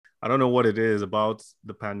I don't know what it is about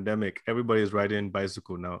the pandemic. Everybody's riding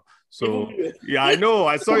bicycle now. So yeah, I know.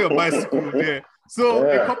 I saw your bicycle there. So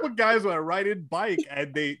a couple guys were riding bike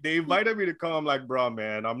and they invited me to come. I'm like, bro,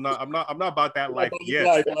 man, I'm not about that life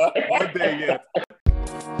yet. Not there yet.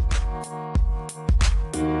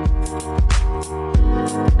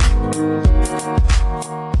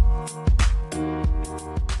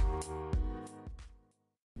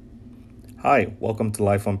 Hi, welcome to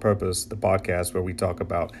Life on Purpose, the podcast where we talk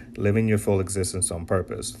about living your full existence on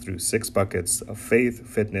purpose through 6 buckets of faith,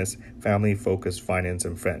 fitness, family, focus, finance,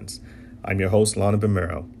 and friends. I'm your host, Lana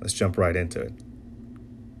Bimiro. Let's jump right into it.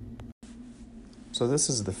 So this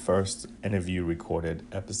is the first interview recorded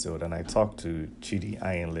episode, and I talked to Chidi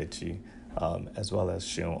Ayenlechi as well as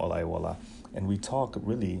Seun Olaiwola, and we talk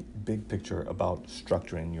really big picture about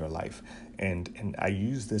structuring your life. And I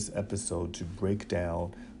use this episode to break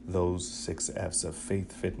down those 6 F's of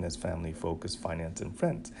faith, fitness, family, focus, finance, and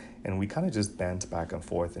friends. And we kind of just bant back and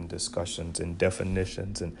forth in discussions and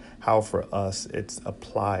definitions and how for us it's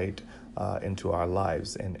applied into our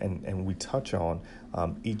lives. And we touch on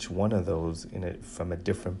each one of those from a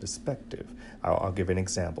different perspective. I'll give an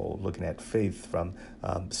example, looking at faith from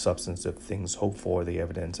substance of things hoped for, the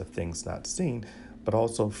evidence of things not seen, but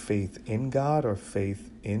also faith in God or faith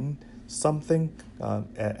in something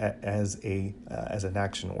as an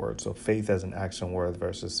action word. So faith as an action word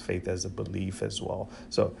versus faith as a belief as well.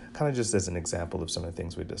 So kind of just as an example of some of the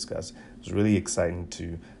things we discussed. It was really exciting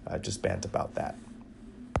to just bant about that.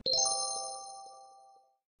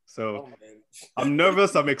 So I'm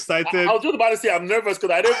nervous. I'm excited. I was just about to say I'm nervous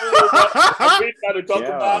because I didn't know what I'm really trying to talk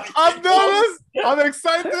about. I'm nervous. I'm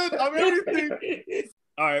excited. I'm everything.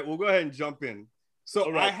 All right, we'll go ahead and jump in.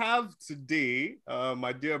 So right. I have today,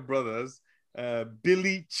 my dear brothers,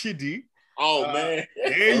 Billy Chidi. Oh, man.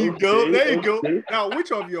 There you go. There you go. Now,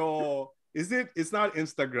 which of your, it's not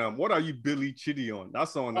Instagram. What are you Billy Chidi on?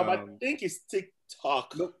 That's on. I think it's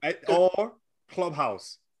TikTok. Or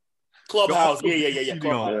Clubhouse. Clubhouse. Yeah.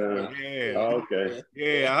 Clubhouse. Yeah. Oh, okay.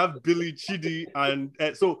 Yeah, I have Billy Chidi. And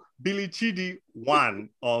so Billy Chidi 1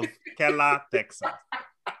 of Keller, Texas.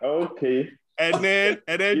 Okay. And then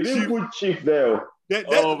you didn't put Chief there.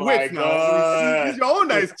 Oh my God. He's your own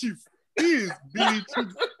nice Chief. He is Billy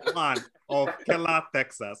Chidi 1 of Keller,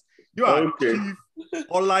 Texas. You are Chief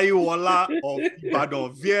Olaiwola of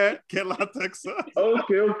Ibadan via Keller, Texas.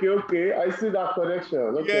 Okay. I see that connection.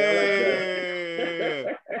 Okay,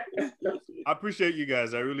 I appreciate you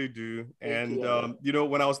guys. I really do. And,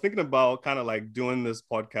 when I was thinking about kind of like doing this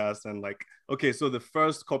podcast and like, okay, so the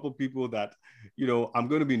first couple people that, I'm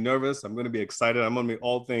going to be nervous. I'm going to be excited. I'm going to be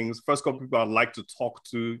all things. First couple people I'd like to talk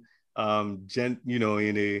to, in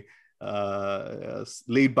a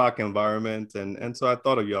laid back environment. And so I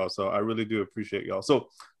thought of y'all. So I really do appreciate y'all. So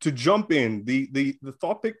to jump in, the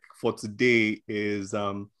topic for today is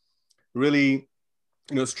really,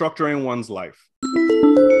 structuring one's life.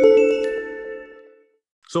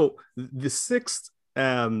 So the 6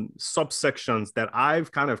 subsections that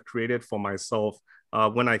I've kind of created for myself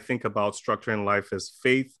when I think about structuring life is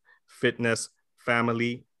faith, fitness,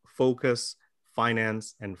 family, focus,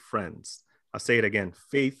 finance, and friends. I'll say it again: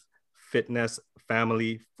 faith, fitness,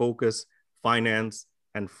 family, focus, finance,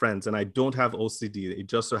 and friends. And I don't have OCD. It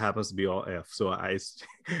just so happens to be all F. So I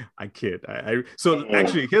kid. So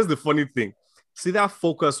actually, here's the funny thing. See, that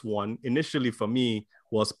focus one initially for me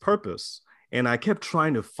was purpose. And I kept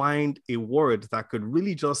trying to find a word that could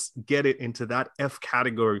really just get it into that F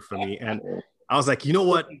category for me. And I was like, you know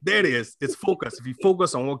what? There it is. It's focus. If you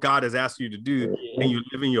focus on what God has asked you to do, then you're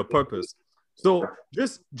living your purpose. So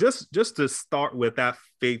just to start with that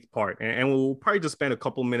faith part, and we'll probably just spend a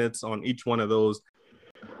couple minutes on each one of those.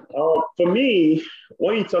 For me,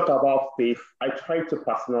 when you talk about faith, I try to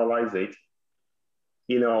personalize it.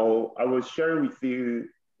 I was sharing with you,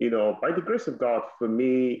 by the grace of God, for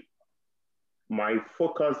me, my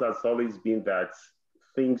focus has always been that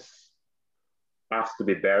things has to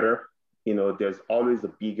be better. There's always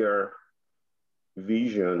a bigger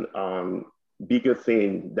vision, bigger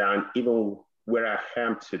thing than even where I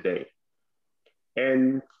am today.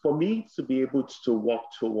 And for me to be able to walk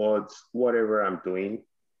towards whatever I'm doing,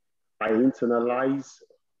 I internalize,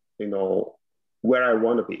 where I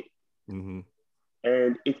want to be. Mm-hmm.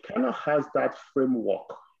 And it kind of has that framework,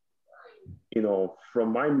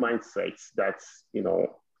 from my mindset that,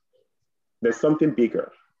 there's something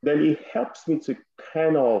bigger. Then it helps me to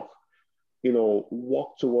kind of,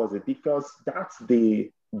 walk towards it, because that's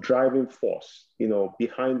the driving force,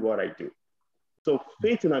 behind what I do. So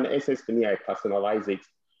faith in an essence, to me, I personalize it.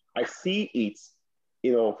 I see it,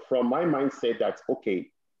 from my mindset that, okay,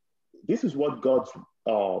 this is what God's,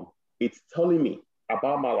 it's telling me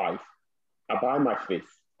about my life, about my faith,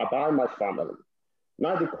 about my family.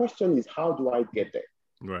 Now the question is, how do I get there?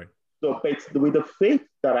 Right. So, but with the faith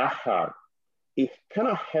that I have, it kind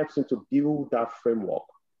of helps me to build that framework,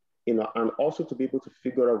 and also to be able to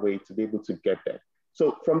figure a way to be able to get there.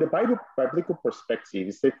 So, from the biblical perspective,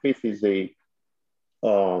 you say faith is a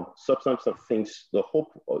substance of things, the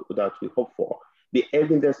hope that we hope for, the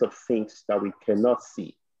evidence of things that we cannot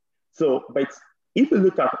see. So, but if you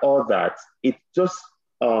look at all that, it's just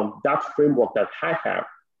that framework that I have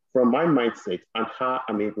from my mindset and how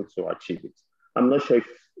I'm able to achieve it. I'm not sure if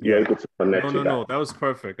you're able to connect to that. No, that was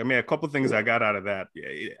perfect. I mean, a couple of things I got out of that.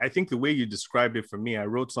 I think the way you described it for me, I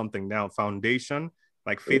wrote something down, foundation.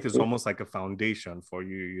 Like faith is almost like a foundation for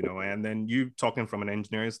you, and then you talking from an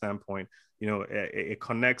engineering standpoint, it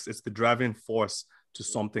connects, it's the driving force to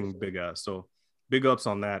something bigger. So big ups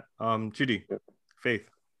on that. Chidi, faith.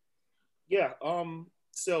 Yeah.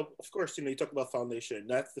 So of course, you talk about foundation.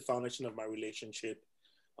 That's the foundation of my relationship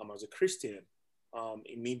as a Christian.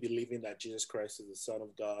 In me believing that Jesus Christ is the Son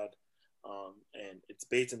of God. And it's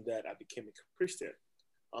based on that I became a Christian.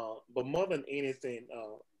 But more than anything,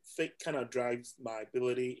 faith kind of drives my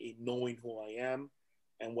ability in knowing who I am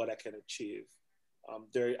and what I can achieve.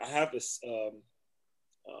 I have this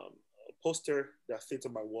poster that sits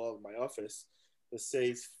on my wall in my office that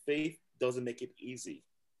says, faith doesn't make it easy,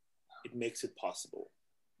 it makes it possible.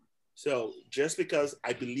 So just because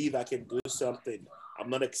I believe I can do something, I'm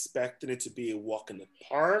not expecting it to be a walk in the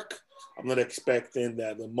park. I'm not expecting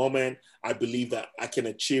that the moment I believe that I can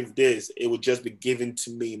achieve this, it would just be given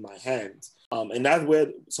to me in my hands. And that's where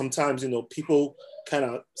sometimes, people kind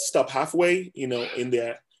of stop halfway, in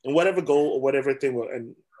whatever goal or whatever thing.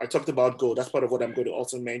 And I talked about goal. That's part of what I'm going to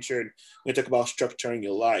also mention when we talk about structuring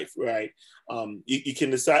your life, right? You can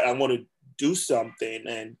decide I want to do something,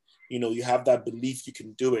 and, you have that belief you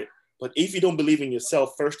can do it. But if you don't believe in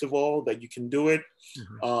yourself, first of all, that you can do it,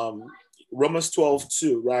 Romans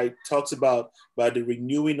 12:2, right, talks about by the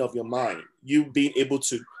renewing of your mind, you being able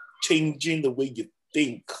to changing the way you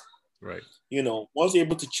think. Right. Once you're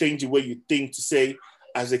able to change the way you think, to say,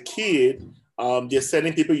 as a kid, there's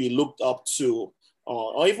certain people you looked up to,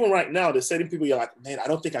 or even right now, there's certain people you're like, man, I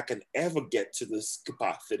don't think I can ever get to this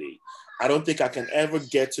capacity. I don't think I can ever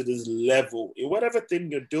get to this level in whatever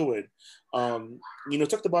thing you're doing.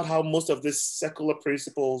 Talked about how most of these secular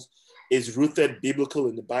principles is rooted biblical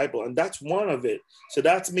in the Bible, and that's one of it. So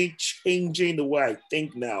that's me changing the way I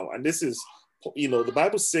think now. And this is, the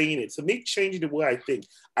Bible's saying it. So me changing the way I think,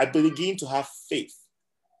 I begin to have faith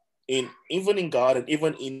even in God and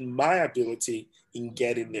even in my ability in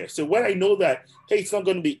getting there. So when I know that, hey, it's not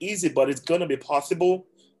going to be easy, but it's going to be possible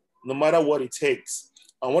no matter what it takes.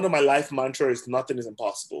 One of my life mantras is nothing is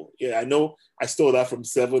impossible. Yeah, I know I stole that from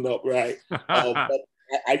 7-Up, right? But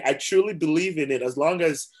I truly believe in it as long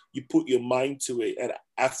as you put your mind to it. And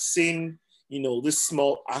I've seen, this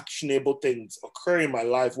small actionable things occur in my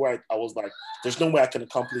life where I was like, there's no way I can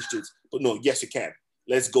accomplish this. But no, yes, you can.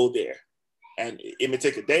 Let's go there. And it may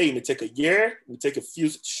take a day, it may take a year, it may take a few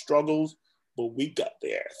struggles, but we got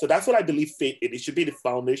there. So that's what I believe faith is. It should be the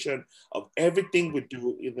foundation of everything we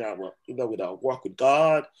do, either with our work with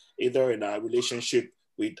God, either in our relationship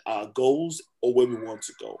with our goals or where we want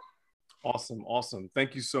to go. Awesome.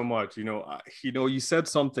 Thank you so much. You said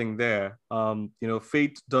something there.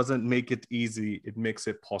 Faith doesn't make it easy; it makes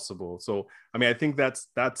it possible. So, I mean, I think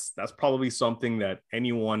that's probably something that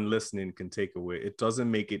anyone listening can take away. It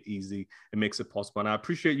doesn't make it easy; it makes it possible. And I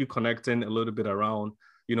appreciate you connecting a little bit around,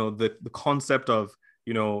 the concept of,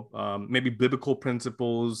 maybe biblical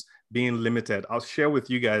principles being limited. I'll share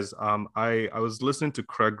with you guys. I was listening to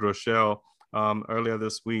Craig Groeschel earlier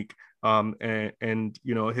this week. And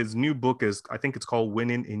his new book is, I think it's called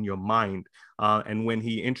Winning in Your Mind. And when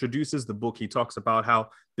he introduces the book, he talks about how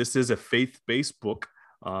this is a faith-based book.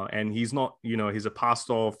 And he's not, he's a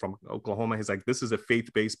pastor from Oklahoma. He's like, this is a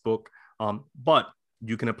faith-based book, but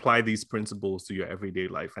you can apply these principles to your everyday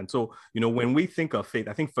life. And so, when we think of faith,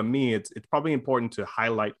 I think for me, it's probably important to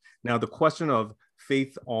highlight now the question of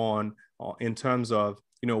faith in terms of,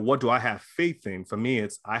 what do I have faith in? For me,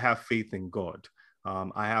 it's I have faith in God.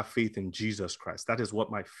 I have faith in Jesus Christ. That is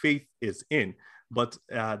what my faith is in. But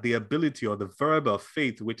the ability or the verb of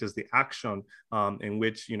faith, which is the action in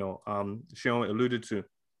which, Sean alluded to,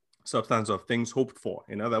 substance of things hoped for.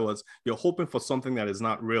 In other words, you're hoping for something that is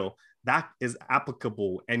not real. That is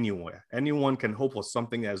applicable anywhere. Anyone can hope for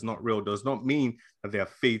something that is not real. Does not mean that their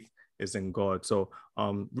faith is in God. So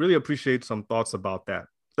really appreciate some thoughts about that.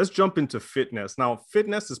 Let's jump into fitness. Now,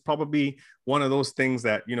 fitness is probably one of those things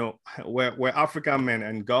that, we're African men,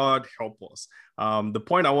 and God help us. The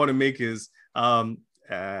point I want to make is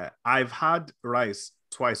I've had rice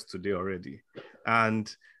twice today already,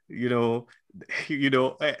 and you know,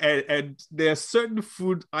 and there are certain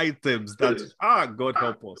food items that God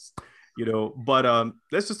help us, But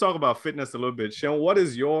let's just talk about fitness a little bit. Sean, what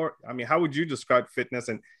is how would you describe fitness?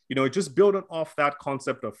 And just building off that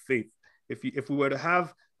concept of faith. If we were to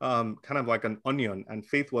have kind of like an onion, and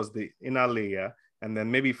faith was the inner layer, and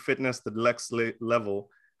then maybe fitness the next level,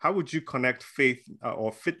 how would you connect faith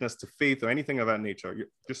or fitness to faith or anything of that nature?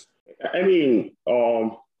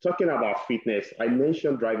 Talking about fitness, I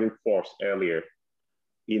mentioned driving force earlier.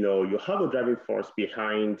 You have a driving force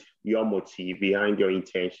behind your motive, behind your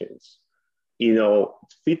intentions.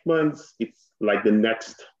 Fitness, it's like the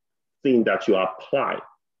next thing that you apply,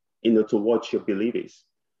 to what your belief is.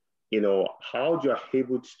 How you're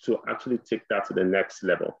able to actually take that to the next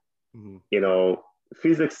level. Mm-hmm.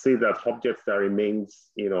 Physics says that objects that remains,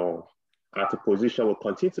 at a position will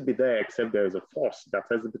continue to be there, except there is a force that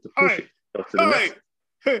has to push it to the next.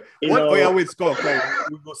 Wait, Scott.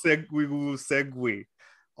 We will segue.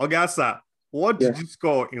 Ogasa, what did you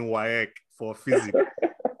score in WAEC for physics?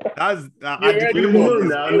 That's B2.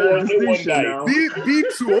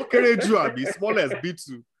 Okay, be small as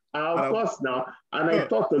B2. Of course now, and I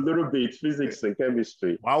taught a little bit physics and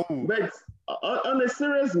chemistry. Wow! But on a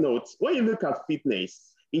serious note, when you look at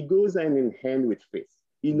fitness, it goes hand in hand with faith.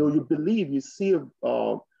 You believe, you see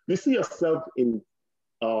yourself in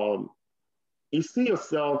a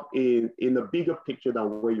bigger picture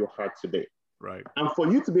than where you are today. Right. And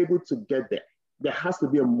for you to be able to get there, there has to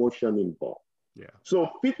be emotion involved. Yeah. So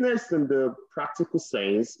fitness in the practical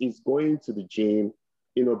sense is going to the gym,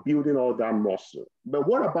 building all that muscle. But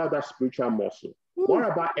what about that spiritual muscle? Ooh. What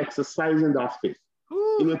about exercising that faith?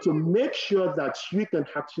 To make sure that you can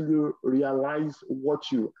actually realize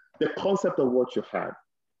the concept of what you have.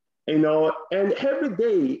 And every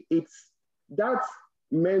day it's that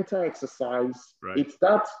mental exercise, right. It's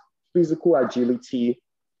that physical agility,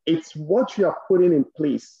 it's what you are putting in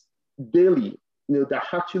place daily, that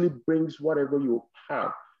actually brings whatever you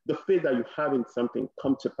have, the faith that you have in something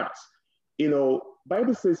come to pass.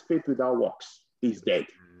 Bible says faith without works is dead,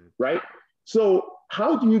 right? So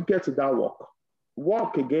how do you get to that walk?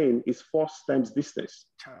 Walk again is force times distance.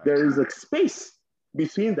 There is a space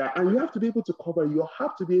between that, and you have to be able to cover, you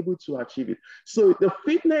have to be able to achieve it. So the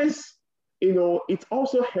fitness, it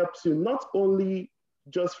also helps you not only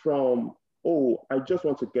just from, I just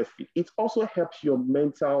want to get fit. It also helps your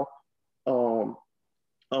mental, your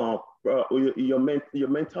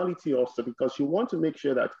mentality also, because you want to make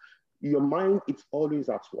sure that your mind is always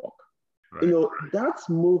at work. Right. That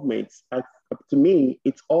movement, to me,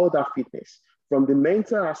 it's all that fitness, from the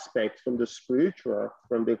mental aspect, from the spiritual,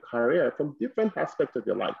 from the career, from different aspects of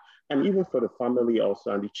your life, and even for the family also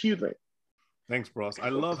and the children. Thanks, Bros. I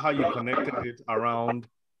love how you connected it around,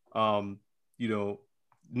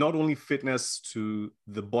 not only fitness to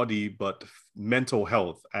the body, but mental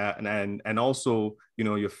health and also,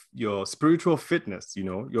 your spiritual fitness,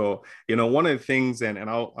 one of the things, and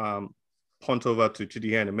I'll punt over to Chidi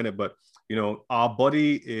here in a minute, but, our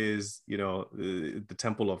body is, the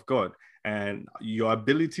temple of God, and your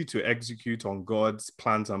ability to execute on God's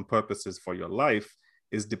plans and purposes for your life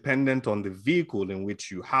is dependent on the vehicle in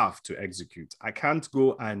which you have to execute. I can't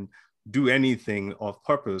go and do anything of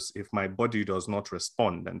purpose if my body does not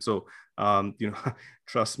respond. And so,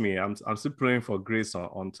 trust me, I'm still praying for grace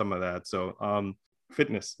on some of that. So,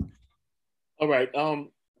 fitness. All right.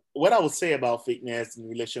 What I would say about fitness in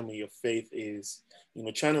relation with your faith is,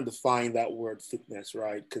 trying to define that word fitness,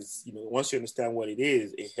 right? Because, once you understand what it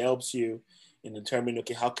is, it helps you in determining,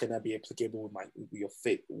 okay, how can that be applicable with your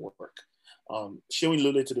faith work? Showing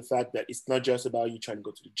alluded to the fact that it's not just about you trying to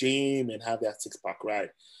go to the gym and have that six-pack, right?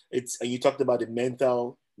 And you talked about the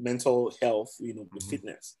mental health, the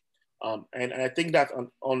fitness, and I think that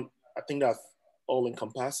I think that's all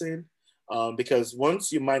encompassing, because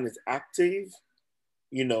once your mind is active,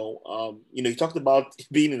 you talked about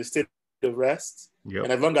being in a state of rest, yep.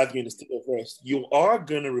 And as long as you're in a state of rest, you are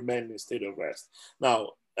going to remain in a state of rest.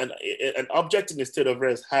 Now, an object in a state of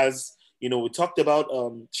rest has, we talked about,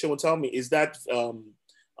 Sean, tell me, is that,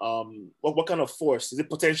 what kind of force? Is it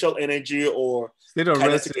potential energy or state of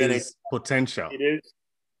rest is potential? It is?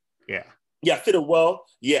 Yeah. Yeah,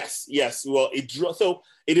 yes. Well, so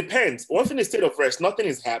it depends. Once in a state of rest, nothing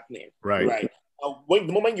is happening. Right.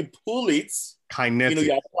 The moment you pull it, kinetic.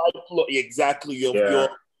 You apply exactly.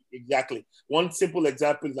 Exactly. One simple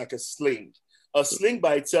example is like a sling. A sling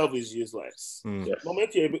by itself is useless. The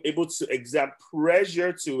moment you're able to exert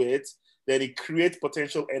pressure to it, then it creates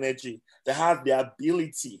potential energy that has the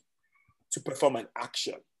ability to perform an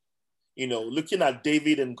action. Looking at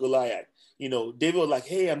David and Goliath, David was like,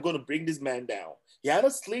 hey, I'm going to bring this man down. He had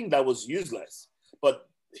a sling that was useless, but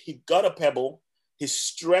he got a pebble, he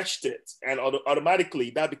stretched it, and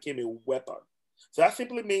automatically that became a weapon. So that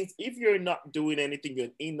simply means if you're not doing anything, you're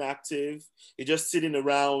inactive, you're just sitting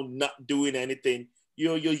around not doing anything,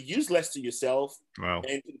 you're useless to yourself and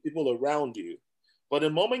to the people around you. But the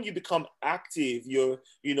moment you become active, you're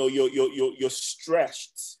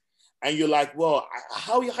stretched, and you're like, well,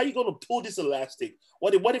 how are you going to pull this elastic?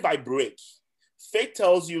 What if I break? Faith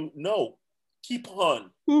tells you, no, keep on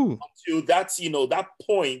until that's, that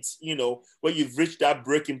point, where you've reached that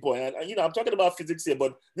breaking point. And I'm talking about physics here,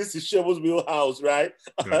 but this is Shovel's wheelhouse, right?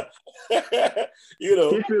 Yeah. Keep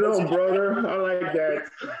it on, brother. I like that.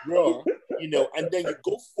 Bro, and then you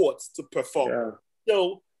go forth to perform. Yeah.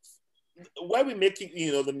 So why we making,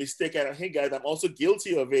 the mistake, and hey guys, I'm also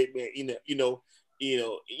guilty of it, man,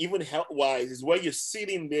 even health-wise, is where you're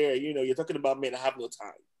sitting there, you're talking about, man, I have no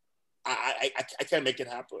time. I can't make it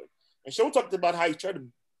happen. And Sean talked about how he tried to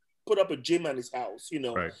put up a gym at his house,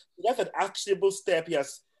 Right. That's an actionable step. He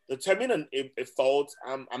has determined a fault.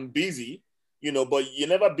 I'm busy, but you're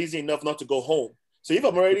never busy enough not to go home. So if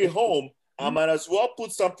I'm already home, I might as well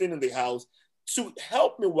put something in the house to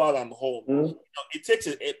help me while I'm home. Mm-hmm. It takes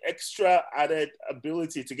an extra added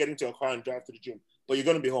ability to get into a car and drive to the gym, but you're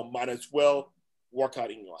going to be home. Might as well work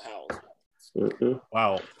out in your house. Mm-hmm.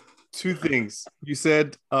 Wow. Two things. You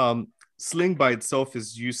said sling by itself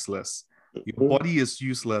is useless. Your body is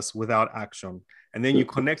useless without action. And then you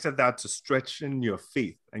connected that to stretching your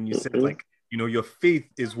faith. And you said, like, your faith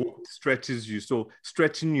is what stretches you. So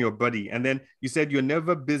stretching your body. And then you said you're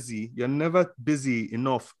never busy. You're never busy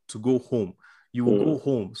enough to go home. You will go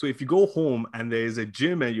home. So if you go home and there's a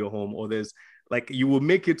gym at your home, or there's you will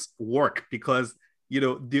make it work, because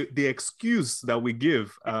the excuse that we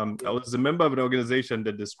give, I was a member of an organization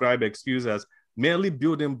that described excuse as merely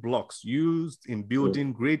building blocks used in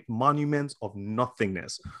building great monuments of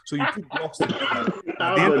nothingness. So you put blocks together,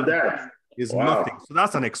 that is nothing. So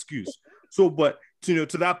that's an excuse. So, but to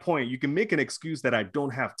that point, you can make an excuse that I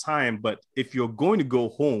don't have time, but if you're going to go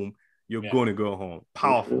home, you're going to go home.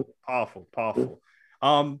 Powerful.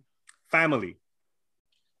 Family.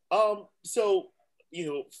 So,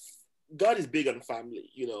 God is big on family,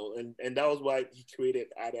 and that was why he created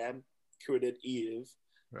Adam, created Eve.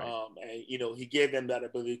 Right. And, he gave them that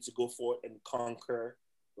ability to go forth and conquer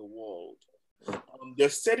the world.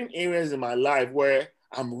 There's certain areas in my life where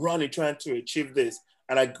I'm running, trying to achieve this,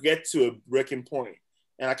 and I get to a breaking point.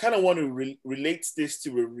 And I kind of want to relate this to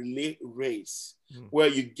a relay race, where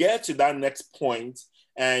you get to that next point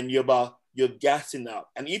and you're gassing up.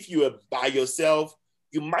 And if you are by yourself,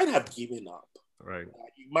 you might have given up. Right.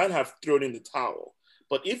 You might have thrown in the towel.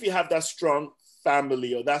 But if you have that strong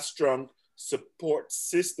family or that strong support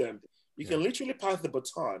system, you can literally pass the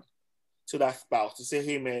baton to that spouse to say,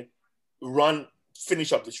 hey man,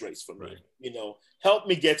 finish up this race for me. Right. Help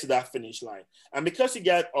me get to that finish line. And because you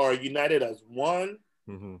guys are united as one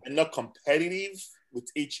and not competitive with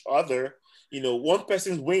each other, one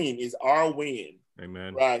person's win is our win.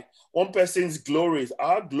 Amen. Right. One person's glory is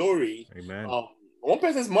our glory. Amen. One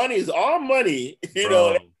person's money is our money. That's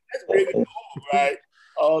really cool, right?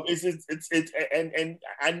 And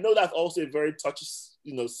I know that's also a very touchy,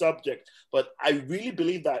 subject, but I really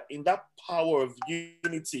believe that in that power of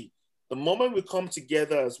unity, the moment we come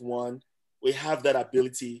together as one, we have that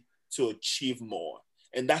ability to achieve more,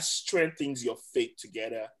 and that strengthens your faith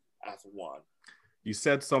together as one. You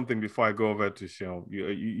said something before I go over to Sean.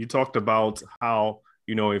 You talked about how,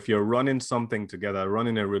 if you're running something together,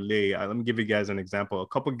 running a relay, let me give you guys an example. A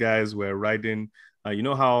couple guys were riding,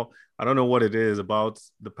 how, I don't know what it is about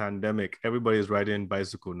the pandemic. Everybody's riding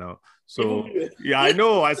bicycle now. So yeah, I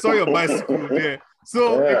know. I saw your bicycle there.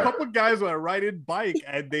 So a couple guys were riding bike,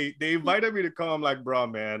 and they invited me to come. I'm like, bro,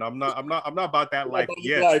 man, I'm not about that life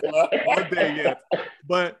yet. Not there yet.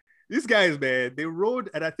 But these guys, man, they rode,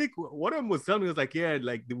 and I think one of them was telling me, was like, yeah,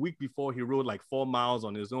 like the week before he rode like 4 miles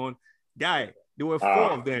on his own. Guy, there were 4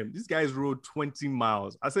 of them. These guys rode 20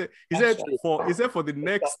 miles. He said for the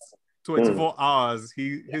next 24 hours,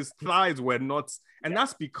 his thighs were not, and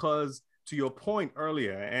that's because, to your point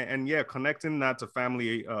earlier, and yeah, connecting that to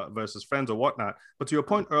family versus friends or whatnot, but to your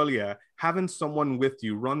point earlier, having someone with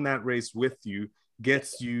you, run that race with you,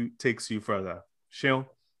 takes you further. Sean?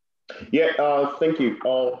 Yeah, thank you.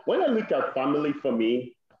 When I look at family for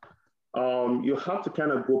me, you have to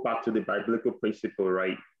kind of go back to the biblical principle,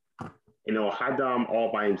 right? Adam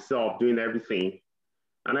all by himself doing everything.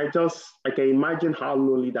 And I can imagine how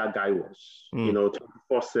lonely that guy was,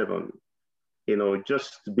 24/7,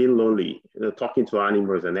 just being lonely, talking to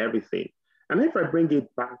animals and everything. And if I bring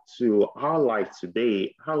it back to our life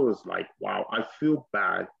today, I was like, wow, I feel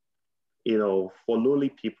bad, for lonely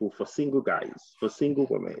people, for single guys, for single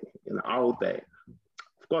women, out there.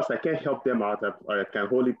 Of course, I can't help them out, or I can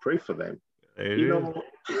only pray for them. It You is.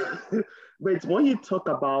 know, but when you talk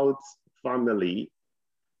about family,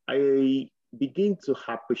 I begin to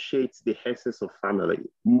appreciate the essence of family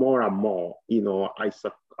more and more.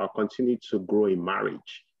 I continue to grow in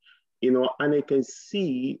marriage, and I can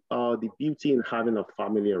see the beauty in having a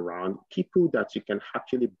family around, people that you can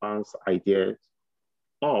actually bounce ideas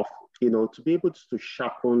off, to be able to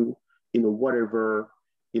sharpen, whatever,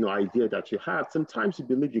 idea that you have. Sometimes you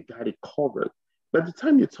believe you got it covered. By the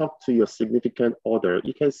time you talk to your significant other,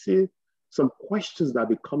 you can see some questions that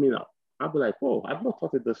be coming up. I'll be like, oh, I've not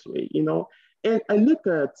thought it this way. And I look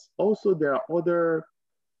at also there are other,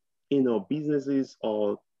 businesses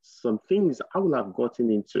or some things I would have gotten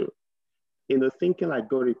into, thinking I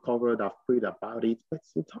got it covered, I've prayed about it. But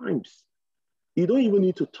sometimes you don't even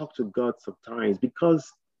need to talk to God sometimes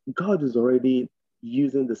because God is already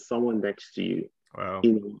using the someone next to you, Wow.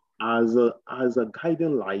 as a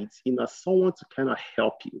guiding light, as someone to kind of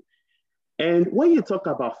help you. And when you talk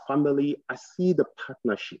about family, I see the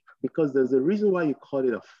partnership because there's a reason why you call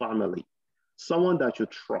it a family. Someone that you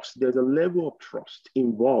trust. There's a level of trust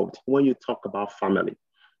involved when you talk about family.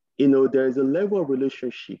 There's a level of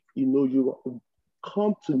relationship. You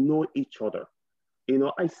come to know each other.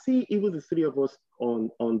 I see even the three of us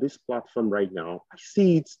on this platform right now. I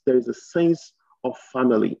see it. There's a sense of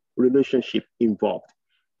family relationship involved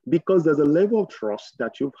because there's a level of trust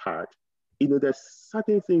that you've had. There's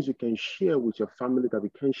certain things you can share with your family that we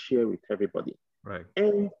can't share with everybody. Right.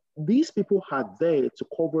 And these people are there to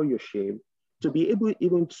cover your shame, to be able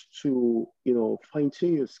even to,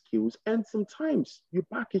 fine-tune your skills. And sometimes you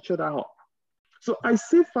back each other up. So I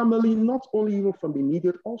see family not only even from the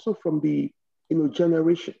immediate, also from the,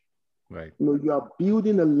 generation. Right. You are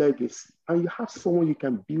building a legacy and you have someone you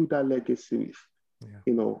can build that legacy with.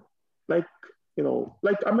 Yeah.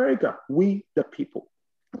 Like America, we the people.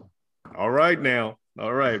 All right now.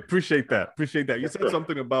 All right. Appreciate that. You Yes, said sir.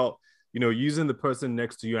 something about, using the person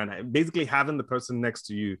next to you and basically having the person next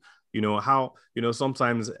to you, how,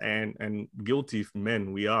 sometimes and guilty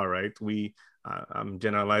men we are, right? I'm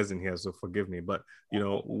generalizing here, so forgive me, but,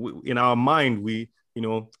 in our mind,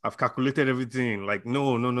 I've calculated everything like,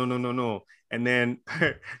 no. And then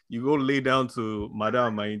you go lay down to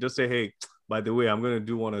madam and you just say, hey, by the way, I'm going to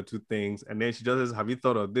do one or two things. And then she just says, have you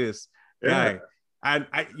thought of this? Guy, and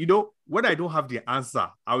I, when I don't have the answer,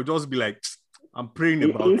 I would just be like, I'm praying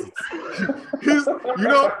about it.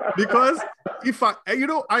 Because if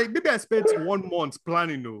maybe I spent 1 month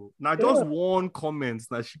planning, now just one comment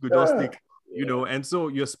that she could just take, and so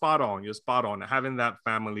you're spot on having that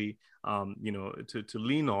family, to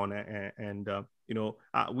lean on and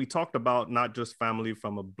we talked about not just family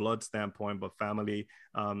from a blood standpoint, but family,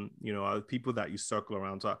 people that you circle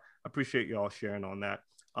around. So I appreciate y'all sharing on that.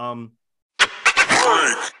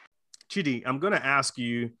 Chidi, I'm going to ask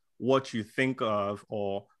you what you think of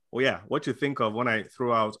what you think of when I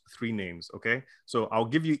throw out 3 names, okay? So I'll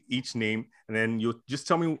give you each name and then you just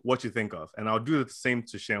tell me what you think of. And I'll do the same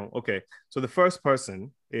to Sean. Okay, so the first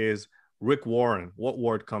person is Rick Warren. What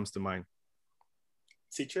word comes to mind?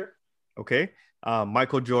 Teacher. Okay.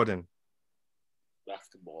 Michael Jordan.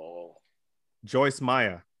 Basketball. Joyce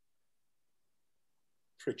Meyer.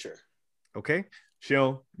 Preacher. Okay.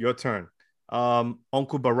 Sean, your turn.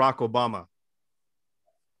 Uncle Barack Obama.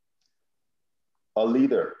 A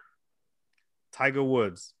leader. Tiger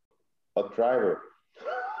Woods. A driver.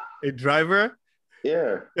 A driver?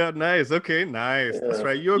 Yeah. Yeah, nice. Okay, nice. Yeah. That's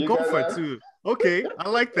right. You're a You golfer too. Okay, I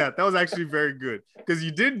like that. That was actually very good because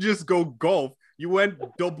you didn't just go golf. You went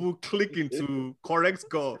double click into correct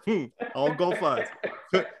golf. All golfers.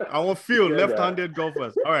 I want field, left-handed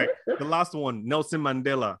golfers. All right, the last one, Nelson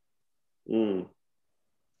Mandela.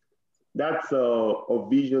 That's a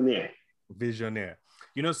visionary. Visionary.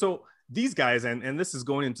 So these guys, and this is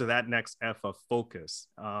going into that next F of focus,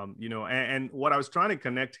 and what I was trying to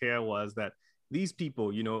connect here was that these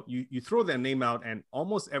people, you throw their name out and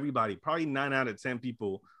almost everybody, probably 9 out of 10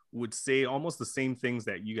 people would say almost the same things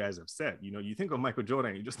that you guys have said. You think of Michael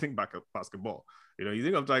Jordan, you just think back of basketball. You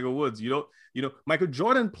think of Tiger Woods, Michael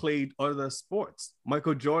Jordan played other sports.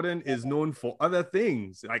 Michael Jordan is known for other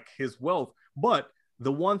things like his wealth, but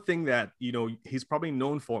the one thing that, he's probably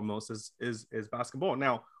known for most is basketball.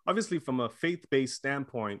 Now, obviously from a faith-based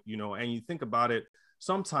standpoint, and you think about it,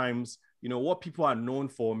 sometimes, what people are known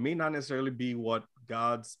for may not necessarily be what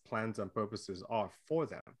God's plans and purposes are for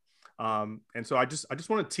them. And so I just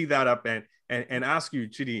want to tee that up and ask you,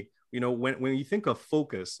 Chidi, when you think of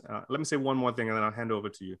focus, let me say one more thing and then I'll hand over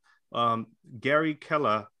to you. Gary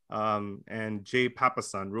Keller and Jay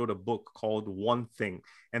Papasan wrote a book called One Thing.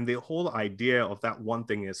 And the whole idea of that one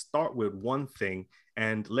thing is start with one thing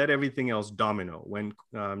and let everything else domino. When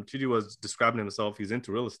Chidi was describing himself, he's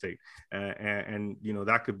into real estate. And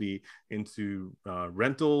that could be into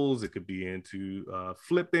rentals, it could be into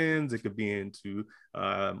flip-ins, it could be into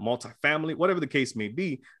multifamily, whatever the case may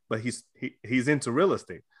be, but he's into real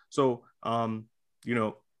estate. So,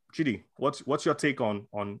 Chidi, what's your take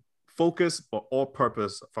on focus or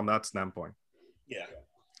purpose from that standpoint? Yeah.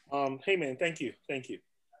 Hey man, thank you.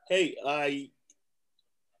 Hey,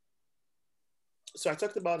 so I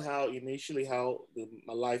talked about how initially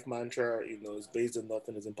my life mantra, is based on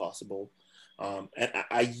nothing is impossible. And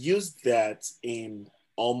I used that in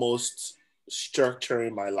almost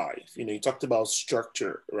structuring my life. You talked about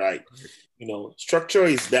structure, right? Structure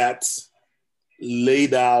is that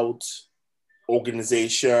laid out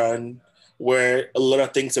organization where a lot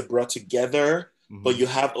of things are brought together, but you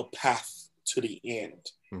have a path to the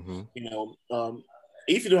end.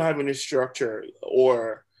 If you don't have any structure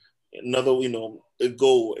or another, a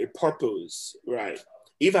goal, a purpose, right?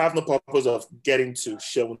 If I have no purpose of getting to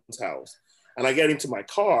Shelton's house and I get into my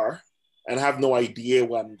car and I have no idea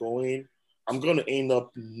where I'm going to end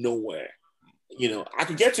up nowhere. I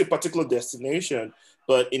could get to a particular destination,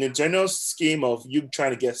 but in a general scheme of you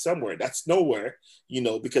trying to get somewhere, that's nowhere,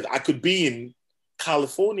 because I could be in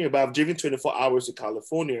California, but I've driven 24 hours to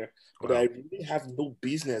California, but I really have no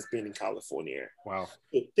business being in California. Wow.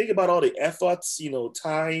 So think about all the efforts,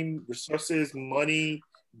 time, resources, money,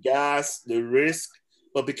 gas, the risk.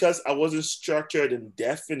 But because I wasn't structured and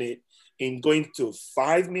definite in going to a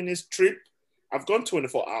 5-minute trip, I've gone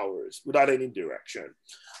 24 hours without any direction.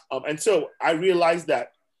 And so I realized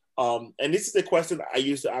that, and this is the question I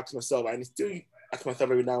used to ask myself, and I still ask myself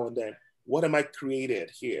every now and then, what am I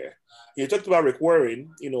created here? You talked about Rick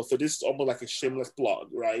Warren, so this is almost like a shameless plug,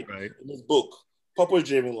 right? In this book, Purpose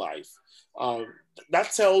Driven Life.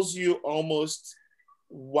 That tells you almost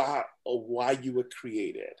why you were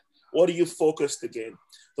created. What are you focused again?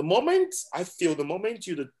 The moment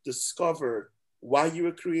you discover why you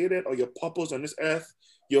were created or your purpose on this earth,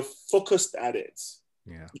 you're focused at it.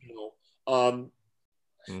 Yeah.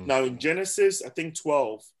 Now in Genesis, I think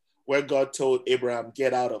 12, where God told Abraham,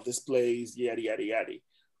 get out of this place, yada, yada, yada.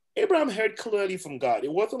 Abraham heard clearly from God.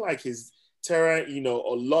 It wasn't like his Terah,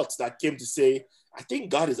 or Lot that came to say, I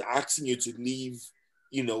think God is asking you to leave,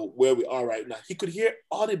 where we are right now. He could hear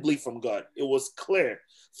audibly from God. It was clear.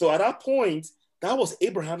 So at that point, that was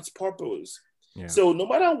Abraham's purpose. Yeah. So no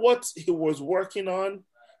matter what he was working on,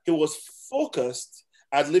 he was focused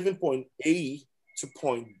at living point A to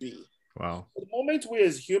point B. Wow. The moment we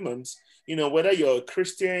as humans, whether you're a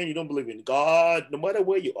Christian, you don't believe in God, no matter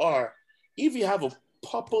where you are, if you have a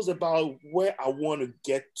purpose about where I want to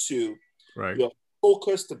get to, right, you're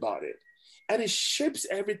focused about it. And it shapes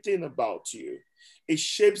everything about you. It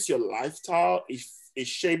shapes your lifestyle. It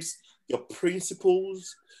shapes your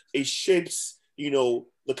principles. It shapes,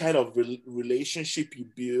 the kind of relationship you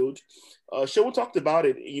build. Shehu talked about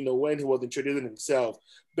it, when he was introducing himself,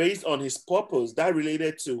 based on his purpose, that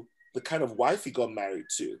related to the kind of wife he got married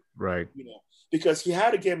to. Right. Because he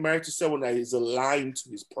had to get married to someone that is aligned to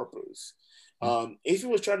his purpose. If he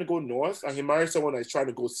was trying to go north and he married someone that's trying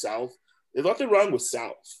to go south, there's nothing wrong with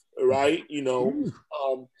south, right?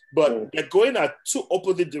 But they're going at two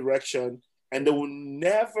opposite directions and they will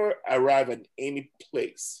never arrive at any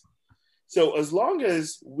place. So as long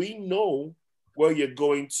as we know where you're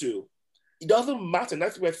going to, it doesn't matter. And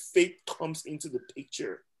that's where faith comes into the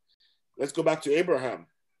picture. Let's go back to Abraham.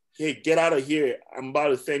 Hey, get out of here. I'm about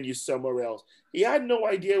to send you somewhere else. He had no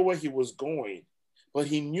idea where he was going, but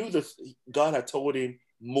he knew that God had told him,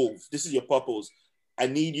 move. This is your purpose. I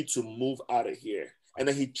need you to move out of here. And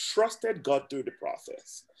then he trusted God through the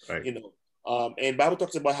process. Right. And Bible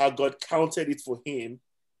talks about how God counted it for him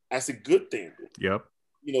as a good thing. Yep.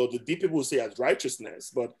 The deep people will say as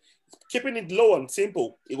righteousness, but keeping it low and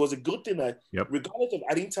simple, it was a good thing that regardless of,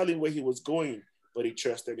 I didn't tell him where he was going, but he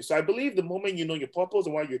trusted me. So I believe the moment you know your purpose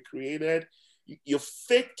and why you're created, your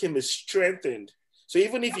faith can be strengthened. So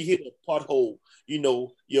even if you hit a pothole,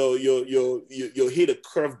 you'll hit a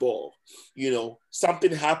curveball,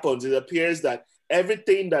 something happens. It appears that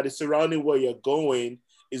everything that is surrounding where you're going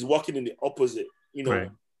is working in the opposite.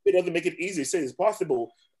 Right. It doesn't make it easy. It says it's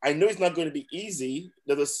possible. I know it's not going to be easy.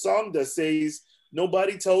 There's a song that says,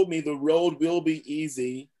 nobody told me the road will be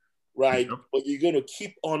easy, right? Yep. But you're going to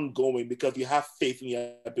keep on going because you have faith in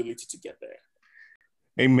your ability to get there.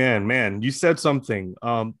 Amen, man. You said something.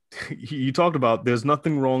 You talked about there's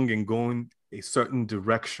nothing wrong in going a certain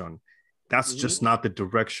direction, that's just not the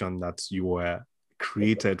direction that you were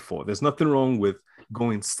created for. There's nothing wrong with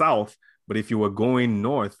going south, but if you were going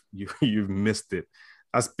north, you've missed it.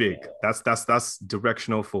 That's big. That's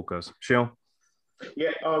directional focus. Sheil?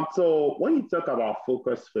 Yeah. So when you talk about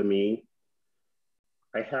focus for me,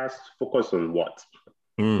 I have focus on what,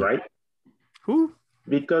 right? Who?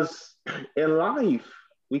 Because in life,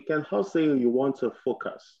 we can all say you want to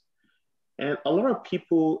focus. And a lot of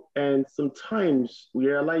people, and sometimes we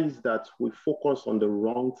realize that we focus on the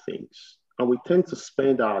wrong things. And we tend to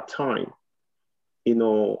spend our time,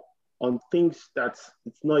 on things that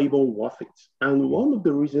it's not even worth it. And one of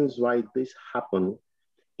the reasons why this happened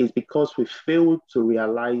is because we failed to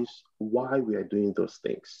realize why we are doing those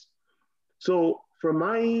things. So for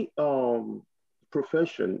my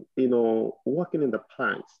profession, working in the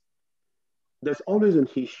plants, there's always an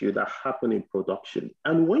issue that happens in production.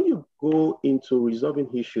 And when you go into resolving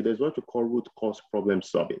issue, there's what you call root cause problem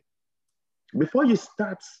solving. Before you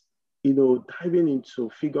start, diving into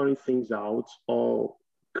figuring things out or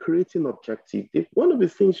creating objective, one of the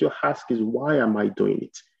things you ask is, why am I doing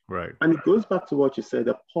it? Right. And it goes back to what you said,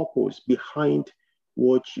 the purpose behind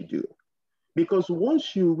what you do. Because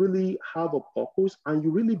once you really have a purpose and you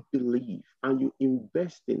really believe and you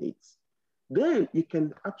invest in it, then you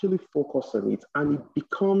can actually focus on it and it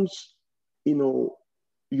becomes, your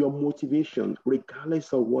motivation,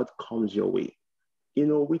 regardless of what comes your way.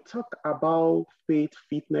 We talk about faith,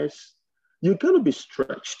 fitness, you're going to be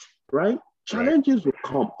stretched, right? Challenges will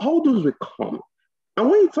come, all those will come. And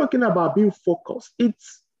when you're talking about being focused,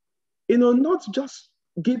 it's, not just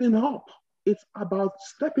giving up. It's about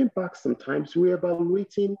stepping back sometimes,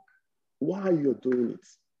 reevaluating why you're doing it.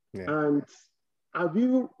 Yeah. And have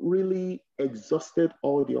you really exhausted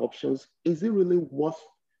all the options? Is it really worth,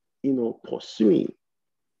 pursuing?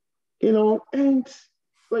 And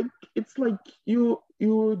it's like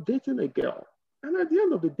you're dating a girl. And at the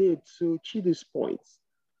end of the day, to Chidi's point,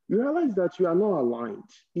 you realize that you are not aligned.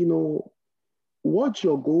 What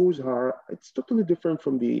your goals are, it's totally different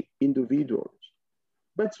from the individuals.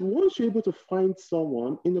 But once you're able to find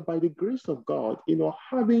someone, by the grace of God,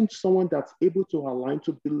 having someone that's able to align,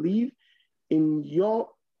 to believe in your,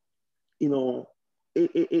 in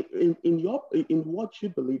what you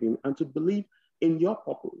believe in, and to believe in your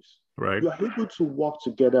purpose, right? You're able to work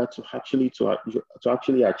together to actually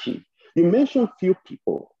achieve. You mentioned few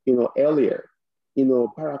people, earlier,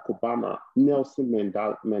 Barack Obama, Nelson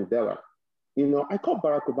Mandela. I call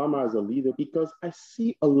Barack Obama as a leader because I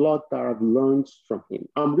see a lot that I've learned from him.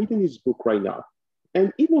 I'm reading his book right now.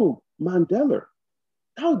 And even Mandela,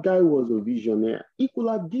 that guy was a visionary. He could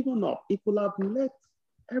have given up. He could have let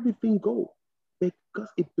everything go because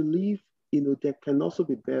he believed, there can also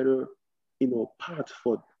be better, path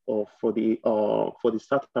for the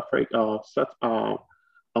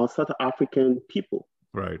South African people.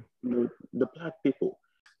 Right. The Black people.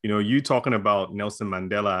 You talking about Nelson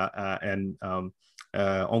Mandela and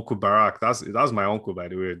Uncle Barack. That's my uncle, by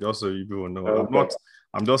the way. Just so you people know. Okay.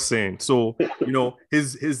 I'm just saying. So,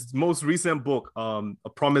 his most recent book, A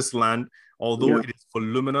Promised Land, although it is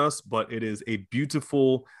voluminous, but it is a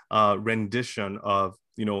beautiful rendition of,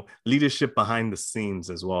 leadership behind the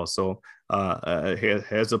scenes as well. So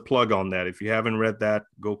here's a plug on that. If you haven't read that,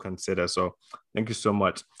 go consider. So thank you so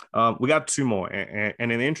much. We got two more.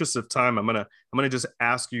 And in the interest of time, I'm gonna just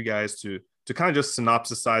ask you guys to kind of just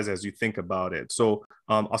synopsisize as you think about it. So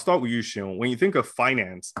I'll start with you, Sheil. When you think of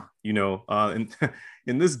finance, in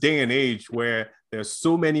this day and age where there's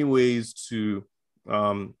so many ways to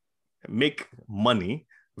make money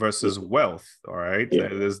versus wealth, all right? Yeah.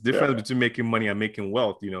 There's difference between making money and making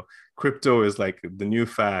wealth. Crypto is like the new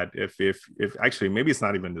fad. If actually, maybe it's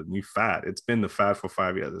not even the new fad. It's been the fad for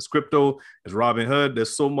 5 years. There's crypto, there's Robinhood,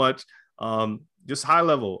 there's so much. Just high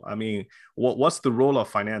level, I mean, what's the role of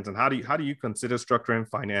finance, and how do you consider structuring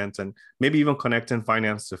finance, and maybe even connecting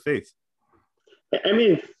finance to faith? I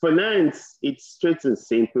mean, finance, it's straight and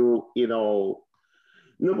simple.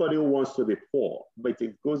 Nobody wants to be poor, but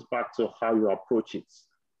it goes back to how you approach it.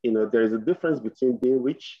 There's a difference between being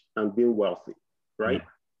rich and being wealthy, right?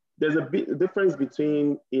 There's a big difference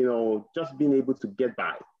between, just being able to get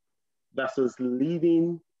by versus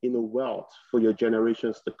leaving, wealth for your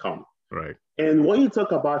generations to come. Right. And when you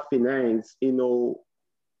talk about finance,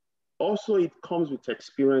 also it comes with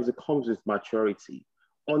experience, it comes with maturity,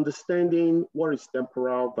 understanding what is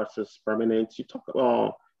temporal versus permanent. You talk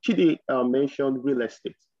about, Chidi mentioned real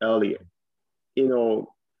estate earlier. If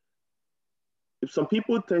some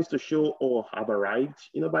people tend to show, have arrived,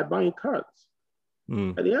 by buying cars.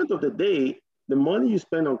 At the end of the day, the money you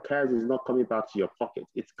spend on cars is not coming back to your pocket.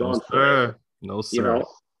 It's gone forever. No, sir.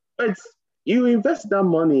 You invest that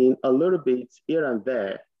money a little bit here and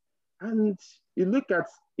there, and you look at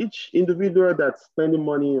each individual that's spending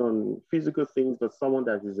money on physical things, but someone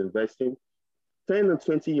that is investing 10 and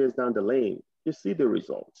 20 years down the lane, you see the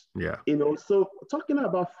results. Yeah. So talking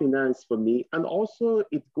about finance for me, and also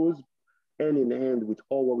it goes hand in hand with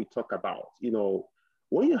all what we talk about.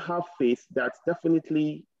 When you have faith, that's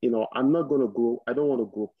definitely, I'm not going to grow. I don't want to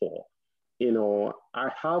grow poor. I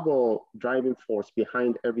have a driving force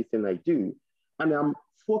behind everything I do, and I'm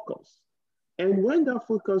focused. And when that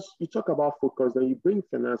focus, you talk about focus, then you bring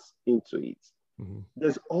finance into it. Mm-hmm.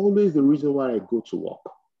 There's always the reason why I go to work.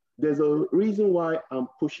 There's a reason why I'm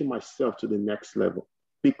pushing myself to the next level,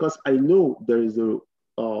 because I know there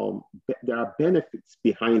are benefits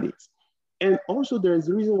behind it. And also there is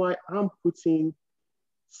a reason why I'm putting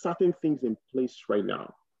certain things in place right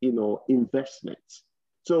now, investments.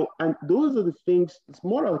 So, and those are the things, it's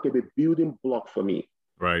more like a building block for me.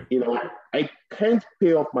 Right. I can't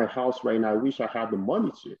pay off my house right now. I wish I had the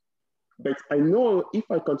money to. But I know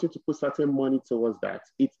if I continue to put certain money towards that,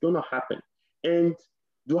 it's going to happen. And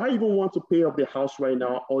do I even want to pay off the house right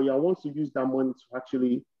now? Or I want to use that money to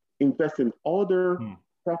actually invest in other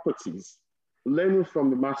properties, learning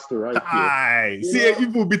from the master right here. See,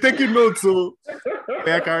 people be taking notes, so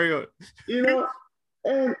yeah, carry on.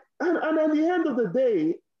 And at the end of the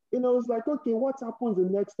day, it's like, okay, what happens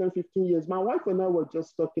in the next 10, 15 years? My wife and I were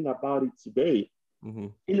just talking about it today.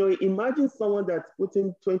 Mm-hmm. Imagine someone that's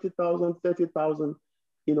putting 20,000, 30,000,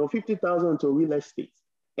 50,000 into real estate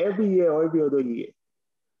every year or every other year.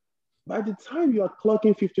 By the time you are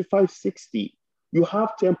clocking 55, 60, you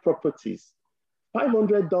have 10 properties,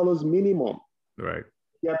 $500 minimum. Right.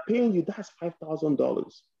 They're paying you, that's $5,000.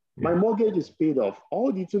 Yeah. My mortgage is paid off.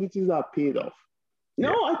 All the utilities are paid off.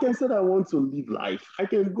 Now I can say that I want to live life. I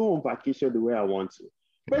can go on vacation the way I want to.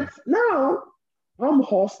 But now I'm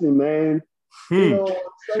hustling, man.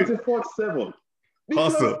 24/7.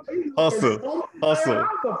 Hustle,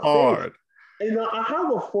 hard. I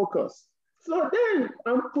have a focus. So then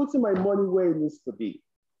I'm putting my money where it needs to be.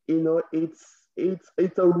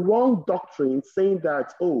 It's a wrong doctrine saying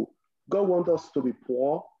that, God wants us to be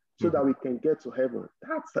poor so that we can get to heaven.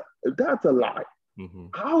 That's a lie. Mm-hmm.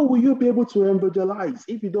 How will you be able to evangelize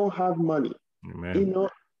if you don't have money? Amen.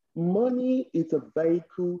 Money is a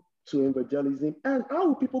vehicle to evangelism. And how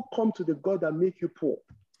will people come to the God that make you poor?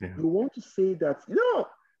 Yeah. You want to say that? No,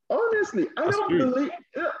 honestly, I don't believe.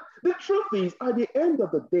 The truth is, at the end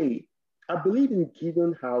of the day, I believe in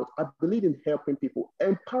giving out. I believe in helping people,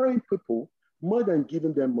 empowering people more than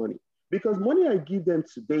giving them money. Because money I give them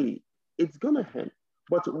today, it's going to end.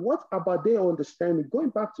 But what about their understanding? Going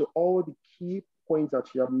back to all the key points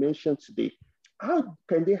that you have mentioned today, how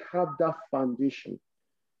can they have that foundation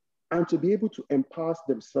and to be able to empower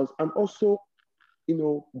themselves and also,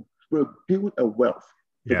 build a wealth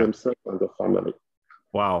for themselves and their family?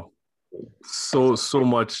 Wow. So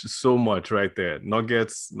much right there.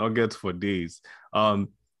 Nuggets for days.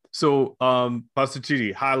 So Pastor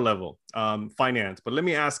Chidi, high level, finance, but let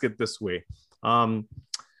me ask it this way.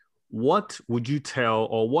 What would you tell,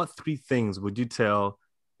 or what three things would you tell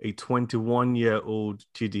a 21-year-old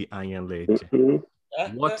Chidi Ayanleche?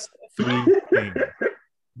 Mm-hmm. What three things?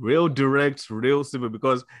 Real direct, real simple,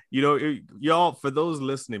 because y'all, for those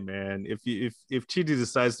listening, man, if Chidi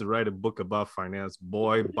decides to write a book about finance,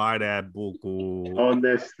 boy, buy that book.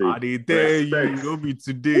 Honestly, I did tell you, don't be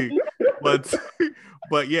today.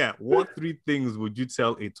 But yeah, what three things would you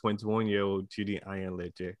tell a 21-year-old Chidi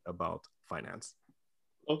Ayanleche about finance?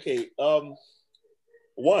 Okay,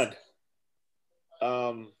 one,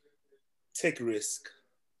 take risk.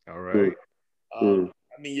 All right.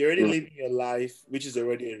 You're already living your life, which is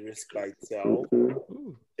already a risk by itself.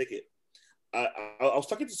 Take it. I was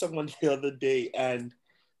talking to someone the other day, and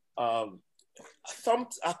a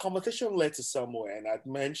conversation led to somewhere, and I'd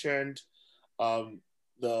mentioned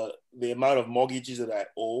the amount of mortgages that I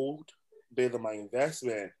owed based on my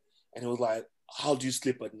investment, and it was like, how do you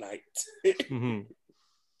sleep at night? Mm-hmm.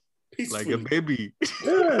 Like a baby.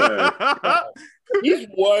 Yeah. He's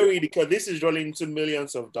worried because this is rolling into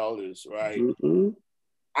millions of dollars, right? Mm-hmm.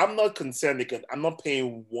 I'm not concerned because I'm not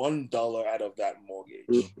paying $1 out of that mortgage.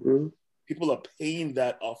 Mm-hmm. People are paying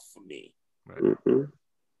that off for me. Right. Mm-hmm.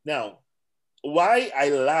 Now, why I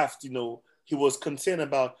laughed, he was concerned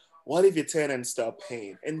about what if you turn and start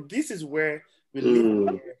paying? And this is where we live in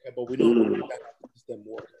America, but we don't know how that system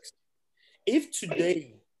works. If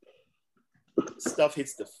today stuff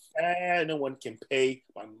hits the fan, no one can pay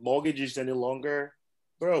my mortgages any longer,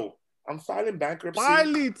 bro, I'm filing bankruptcy.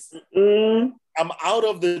 File it. Mm-hmm. I'm out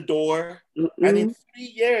of the door, and in 3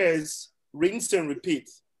 years, rinse and repeat.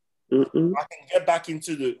 I can get back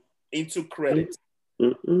into the into credit.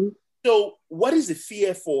 Mm-hmm. So what is the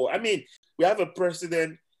fear for? I mean, we have a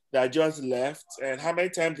president that just left, and how many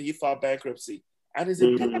times did he file bankruptcy? And it's a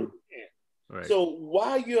big fear. Right. So why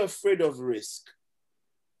are you afraid of risk?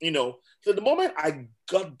 So the moment I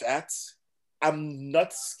got that, I'm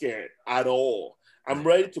not scared at all. I'm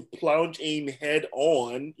ready to plunge in head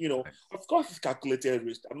on. Of course, it's calculated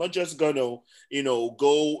risk. I'm not just gonna,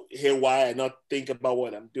 go haywire and not think about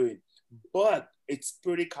what I'm doing, but it's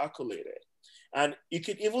pretty calculated. And you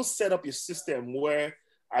can even set up your system where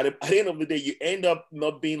at the end of the day, you end up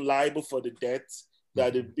not being liable for the debt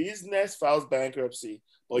that the business files bankruptcy,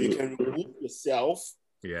 but you can remove yourself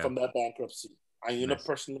from that bankruptcy, and you're not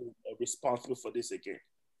personally responsible for this again.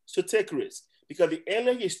 So take risk, because the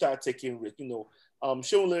earlier you start taking risk,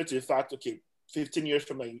 similar to the fact, okay, 15 years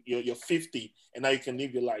from now, you're 50, and now you can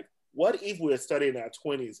live your life. What if we're starting in our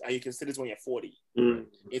 20s and you can see this when you're 40?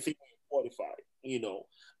 If you're 45,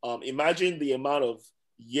 imagine the amount of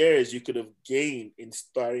years you could have gained in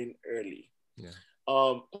starting early.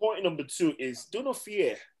 Point number 2 is do not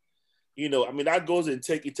fear. That goes in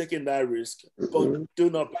taking that risk, but do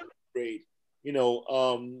not be afraid.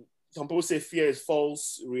 Some people say fear is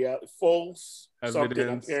false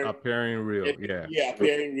evidence appearing real.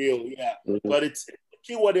 Appearing real. But it's the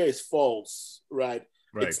key word there is false, right?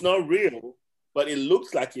 It's not real, but it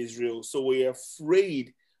looks like it's real. So we're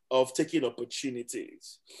afraid of taking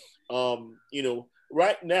opportunities.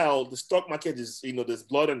 Right now the stock market is, there's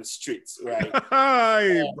blood on the streets, right?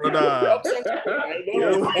 Hi, brother. I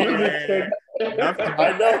know.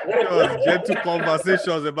 I know. Gentle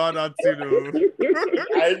conversations about that,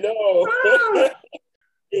 I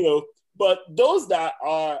know. But those that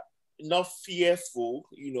are not fearful,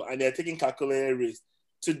 and they're taking calculated risk,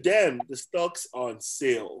 to them the stocks are on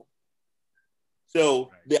sale. So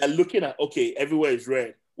they are looking at, okay, everywhere is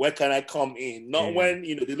red. Where can I come in? Not when,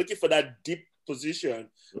 they're looking for that deep position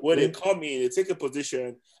where they come in, they take a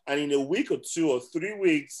position, and in a week or 2 or 3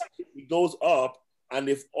 weeks, it goes up, and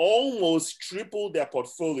they've almost tripled their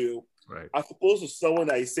portfolio, as opposed to someone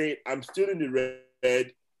that is saying, I'm still in the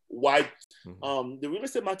red, white. The real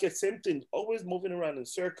estate market, same thing, always moving around in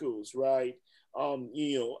circles, right?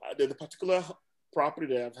 The particular property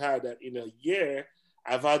that I've had that in a year,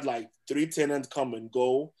 I've had like 3 tenants come and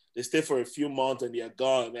go. They stay for a few months and they're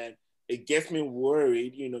gone, man. It gets me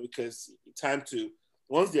worried, because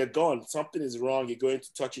once they're gone, something is wrong. You're going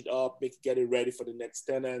to touch it up, get it ready for the next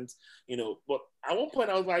tenant, But at one point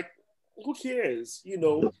I was like, who cares?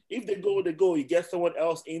 If they go, they go. You get someone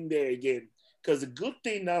else in there again. Because the good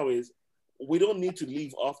thing now is we don't need to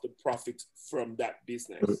leave off the profit from that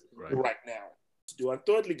business right now. And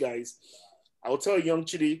thirdly, guys, I will tell young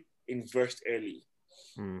Chidi, invest early.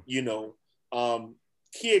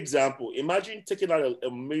 Key example, imagine taking out a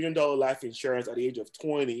 $1 million life insurance at the age of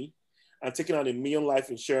 20 and taking out $1 million life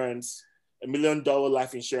insurance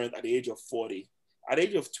at the age of 40. At the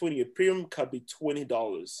age of 20, your premium could be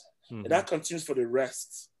 $20. And that continues for the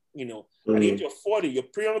rest. At the age of 40, your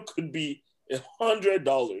premium could be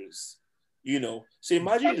 $100. So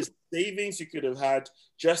imagine the savings you could have had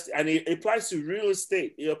and it applies to real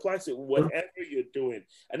estate. It applies to whatever you're doing.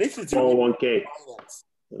 And this is 401k.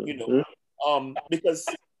 Because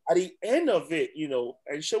at the end of it,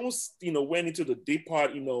 and Sean, went into the deep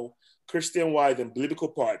part, Christian wise and biblical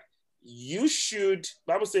part. You should,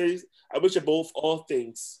 Bible says, I wish above all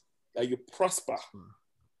things that you prosper.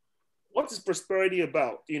 What is prosperity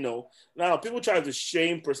about? Now people try to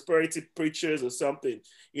shame prosperity preachers or something.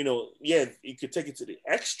 You could take it to the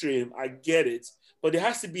extreme. I get it, but there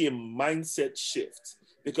has to be a mindset shift,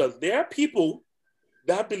 because there are people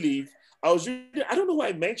that believe. I don't know why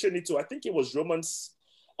I mentioned it too. I think it was Romans,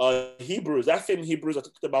 Hebrews. That same Hebrews I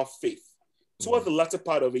talked about faith. Towards the latter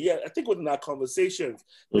part of it, I think within our conversations,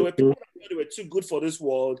 there were people that thought they were too good for this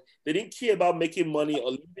world. They didn't care about making money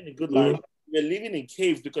or living a good life. They were living in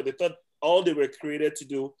caves because they thought all they were created to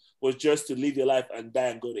do was just to live your life and die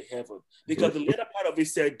and go to heaven. Because the later part of it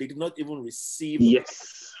said they did not even receive.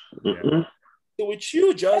 So with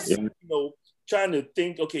you just, trying to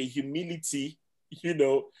think, okay, humility,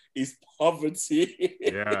 is poverty.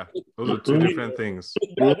 Those are 2 different things.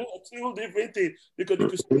 Those are 2 different things, because you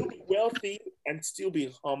could still be wealthy and still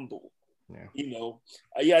be humble. I know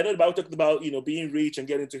the Bible talked about, being rich and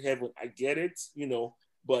getting to heaven. I get it,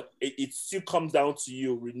 but it still comes down to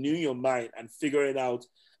you renewing your mind and figuring out,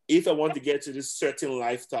 if I want to get to this certain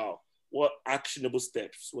lifestyle, what actionable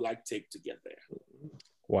steps will I take to get there?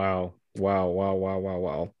 Wow.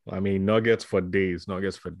 I mean, nuggets for days.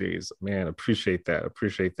 Man, appreciate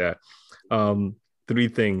that. 3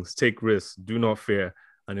 things: take risks, do not fear,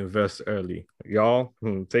 and invest early. Y'all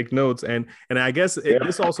take notes. And I guess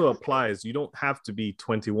this also applies. You don't have to be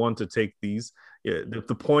 21 to take these. Yeah,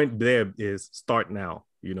 the point there is start now.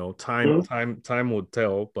 You know, time will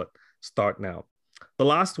tell, but start now. The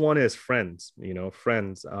last one is friends. You know,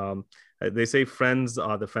 friends. They say friends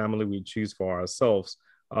are the family we choose for ourselves.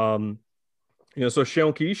 You know, so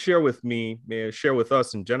Sean, can you share with me, share with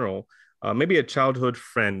us in general, maybe a childhood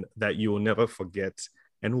friend that you will never forget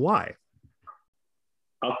and why?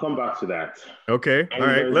 I'll come back to that. Okay, all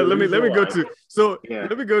right. Let me go to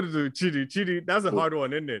let me go to Chidi. Chidi, that's a hard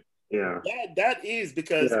one, isn't it? Yeah. That is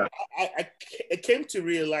because I came to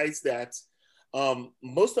realize that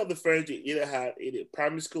most of the friends you either had in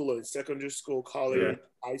primary school or in secondary school, college,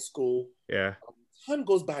 high school, time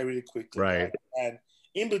goes by really quickly, right? And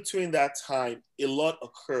in between that time, a lot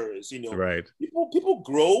occurs. You know, right? People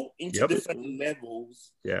grow into different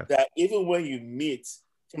levels. Yeah. That even when you meet,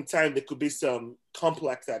 sometimes there could be some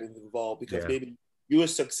complex that is involved because maybe you were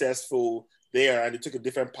successful there and you took a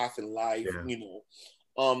different path in life. You know,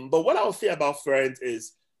 but what I would say about friends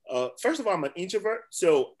is, first of all, I'm an introvert,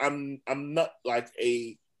 so I'm not like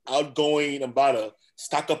a outgoing. I'm about to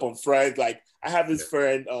stock up on friends. Like I have this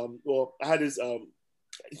friend. Well, I had this.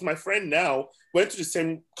 He's my friend now. Went to the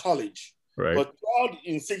same college, right? But throughout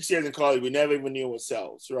in 6 years in college, we never even knew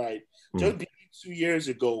ourselves, right? Just 2 years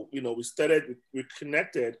ago, you know, we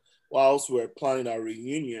connected whilst we were planning our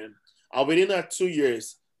reunion. And within that 2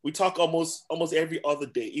 years, we talk almost every other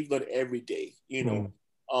day, if not every day, you know.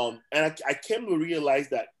 And I came to realize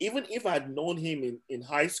that even if I had known him in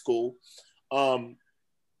high school,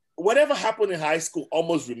 whatever happened in high school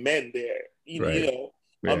almost remained there, you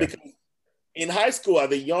know, because in high school,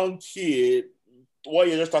 as a young kid, what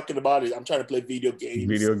you're just talking about is I'm trying to play video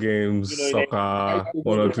games, you know, soccer,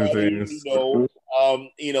 one or two things.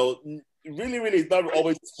 You know, really, it's not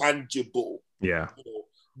always tangible. Yeah. You know,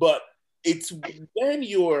 but it's when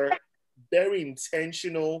you're very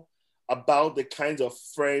intentional about the kinds of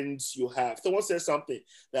friends you have. Someone says something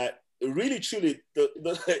that really, truly,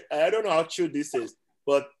 I don't know how true this is,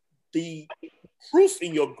 but the proof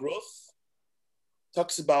in your growth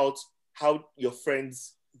talks about how your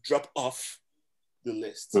friends drop off the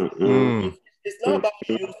list. It's not about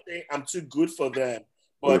you saying I'm too good for them,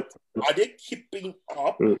 but are they keeping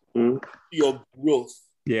up your growth?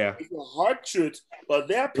 Yeah. It's a hard truth, but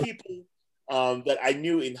there are people that I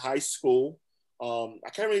knew in high school. I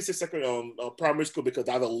can't really say primary school because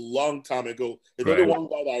that was a long time ago. There's only one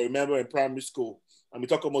guy that I remember in primary school, and we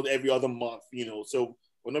talk about every other month, you know. So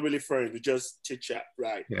we're not really friends; we just chit chat,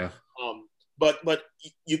 right? Yeah. But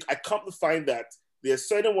I come to find that there are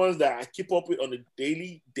certain ones that I keep up with on a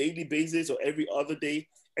daily basis or every other day,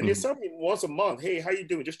 and there's something once a month. Hey, how you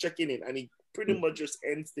doing? Just checking in, and it pretty much just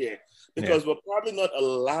ends there because we're probably not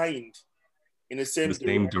aligned in the same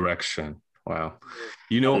direction. Wow,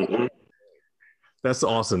 you know. That's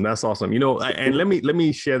awesome. That's awesome. You know, and let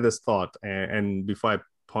me share this thought. And before I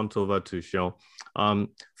punt over to Sean,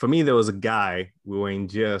 for me, there was a guy we were in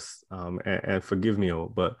GS, and forgive me,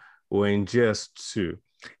 but we were in GS 2,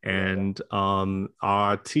 and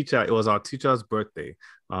our teacher. It was our teacher's birthday,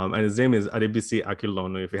 and his name is Adebisi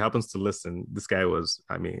Akilono. If he happens to listen, this guy was.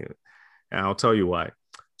 I mean, and I'll tell you why.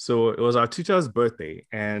 So it was our teacher's birthday,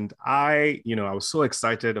 and I was so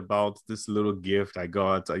excited about this little gift I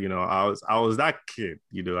got. You know, I was that kid.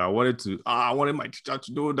 You know, I wanted my teacher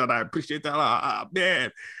to know that I appreciate that.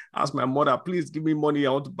 Man, I asked my mother, please give me money. I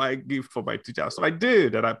want to buy a gift for my teacher. So I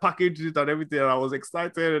did, and I packaged it and everything. And I was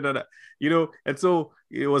excited, and so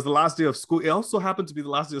it was the last day of school. It also happened to be the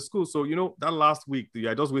last day of school. So that last week,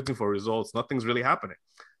 I was waiting for results. Nothing's really happening.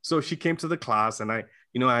 So she came to the class, and I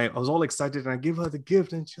was all excited, and I gave her the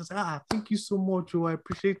gift, and she was like, thank you so much, I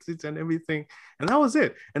appreciate it and everything. And that was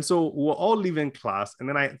it. And so we're all leaving class, and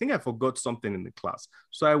then I think I forgot something in the class.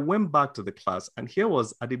 So I went back to the class, and here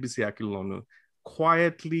was Adebisi Akilono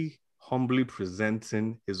quietly, humbly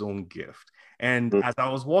presenting his own gift. And as I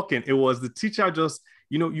was walking, it was the teacher just,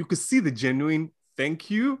 you could see the genuine thank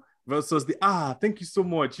you versus the, thank you so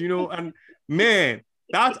much, and man,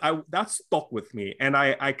 that stuck with me, and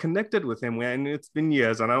I connected with him, and it's been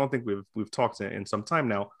years, and I don't think we've talked in some time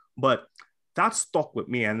now, but that stuck with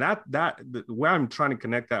me, and that where I'm trying to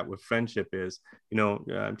connect that with friendship is,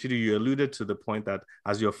 Chidi, you alluded to the point that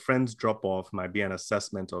as your friends drop off might be an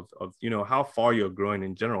assessment of how far you're growing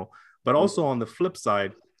in general, but also on the flip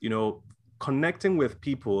side, connecting with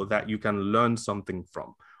people that you can learn something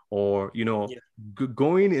from, or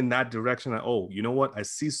going in that direction. That, oh, you know what, I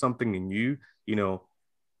see something in you,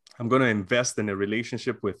 I'm going to invest in a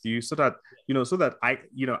relationship with you so that, so that I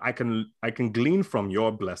can glean from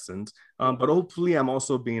your blessings. But hopefully I'm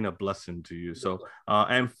also being a blessing to you. So,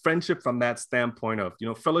 and friendship from that standpoint of,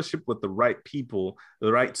 fellowship with the right people,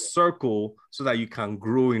 the right circle, so that you can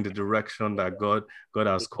grow in the direction that God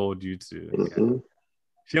has called you to. Mm-hmm.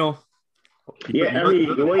 Yeah. Yeah, I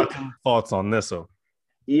mean, thoughts on this?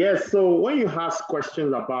 Yes. So when you ask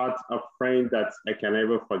questions about a friend that I can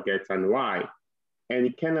never forget and why, and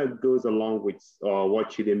it kind of goes along with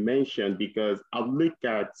what you mentioned, because I've looked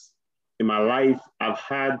at in my life, I've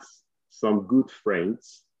had some good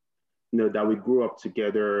friends, that we grew up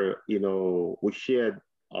together, we shared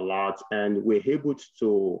a lot and we're able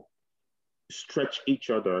to stretch each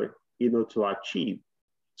other, to achieve.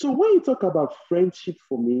 So when you talk about friendship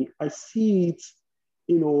for me, I see it,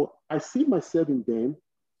 I see myself in them.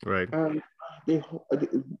 Right. And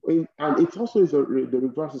and it also is the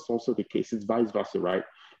reverse is also the case. It's vice versa, right?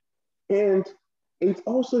 And it's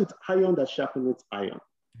iron that sharpens iron,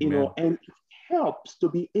 and it helps to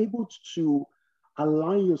be able to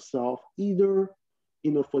align yourself either,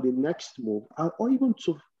 for the next move or even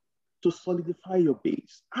to solidify your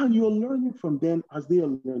base. And you're learning from them as they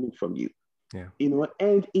are learning from you. Yeah.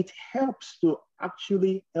 And it helps to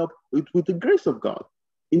actually help with the grace of God,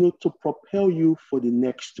 to propel you for the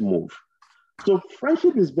next move. So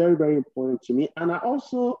friendship is very, very important to me. And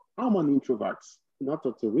I'm an introvert, not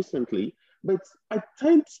until recently, but I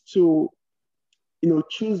tend to,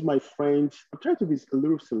 choose my friends. I'm trying to be a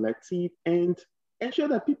little selective and ensure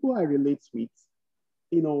that people I relate with,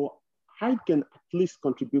 I can at least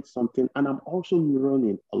contribute something. And I'm also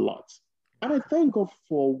learning a lot. And I thank God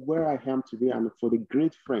for where I am today and for the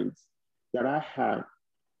great friends that I have.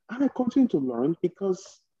 And I continue to learn,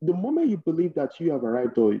 because the moment you believe that you have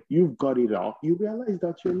arrived or you've got it all, you realize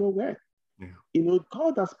that you're nowhere. Yeah.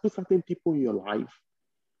 God has put certain people in your life,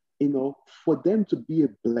 for them to be a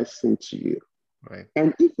blessing to you. Right.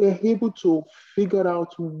 And if you're able to figure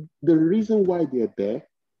out the reason why they're there,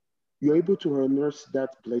 you're able to nurse that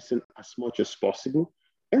blessing as much as possible.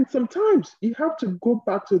 And sometimes you have to go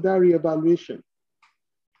back to that reevaluation.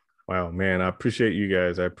 Wow, man, I appreciate you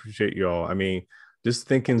guys. I appreciate y'all. I mean, just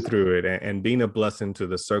thinking through it and being a blessing to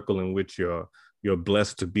the circle in which you're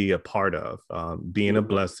blessed to be a part of, being a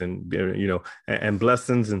blessing, and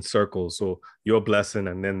blessings in circles. So your blessing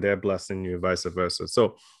and then their blessing you, vice versa.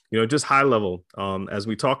 So, just high level, as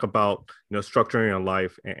we talk about, structuring your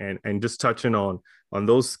life and just touching on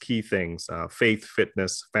those key things, faith,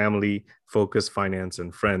 fitness, family, focus, finance,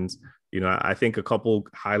 and friends. I think a couple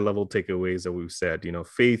high level takeaways that we've said,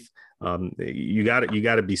 faith, you got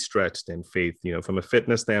to be stretched in faith, from a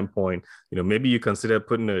fitness standpoint, maybe you consider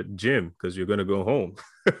putting a gym because you're going to go home.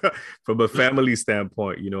 From a family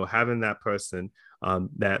standpoint, having that person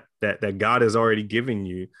that God has already given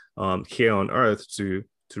you here on earth to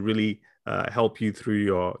really help you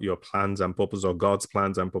through your plans and purposes, or God's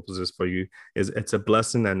plans and purposes for you, it's a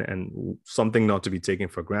blessing and something not to be taken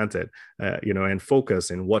for granted. And focus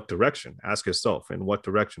in what direction. Ask yourself, in what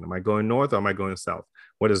direction am I going, north or am I going south?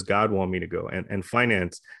 Where does God want me to go? And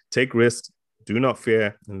finance, take risks, do not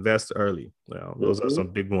fear, invest early. Well, those are some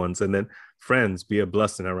big ones. And then friends, be a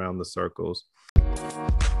blessing around the circles.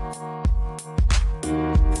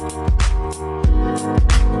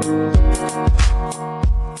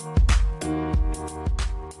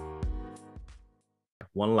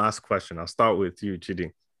 One last question. I'll start with you,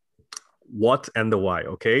 Chidi. What and the why,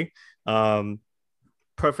 okay?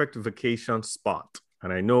 Perfect vacation spot.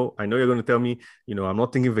 And I know you're going to tell me, I'm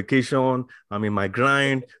not thinking vacation. I'm in my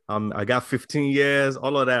grind. I got 15 years,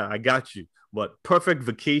 all of that. I got you. But perfect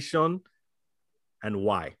vacation and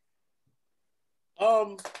why?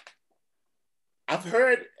 I've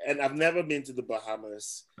heard, and I've never been to the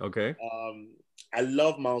Bahamas. Okay. I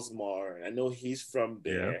love Miles Moore. I know he's from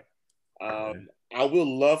there. Yeah. I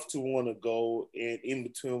will love to want to go in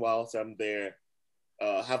between whilst I'm there,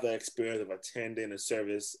 have the experience of attending a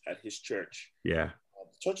service at his church. Yeah.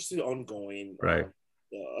 The church is still ongoing. Right.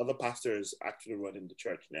 The other pastors actually running the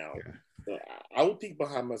church now. Yeah. So I would pick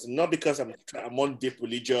Bahamas, not because I'm on deep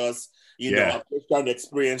religious, Yeah. I'm just trying to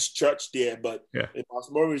experience church there, but yeah.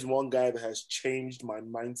 Miles Moore is one guy that has changed my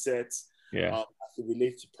mindset as it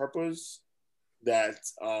relates to purpose, that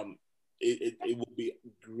it would be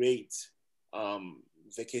great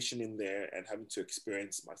vacationing there and having to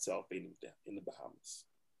experience myself being in the Bahamas.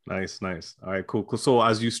 Nice. All right, cool. So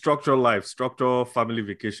as you structure family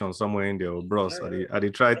vacation somewhere in there, bros, I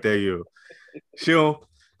did try to tell you. Sure.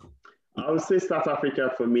 I would say South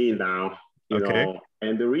Africa for me now, you know,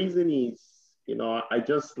 and the reason is, I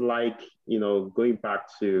just like, going back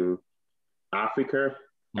to Africa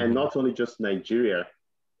and not only just Nigeria,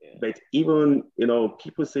 But even,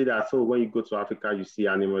 people say that, so when you go to Africa, you see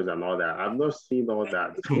animals and all that. I've not seen all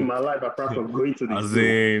that in my life apart from going to the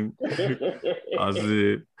zoo. As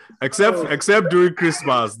in, except during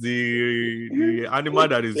Christmas, the animal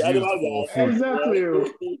that is used for food.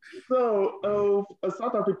 Exactly. So,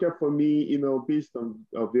 South Africa for me, based on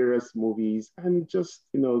various movies and just,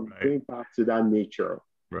 going back to that nature,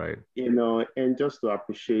 right? And just to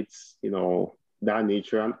appreciate, that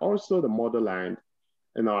nature and also the motherland.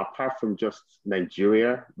 Apart from just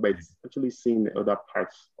Nigeria, but actually seeing other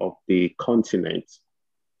parts of the continent,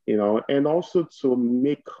 and also to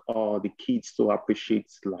make the kids to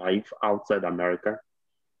appreciate life outside America.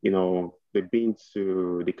 They've been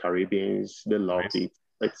to the Caribbeans, they love it.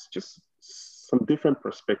 It's just some different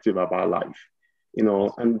perspective about life,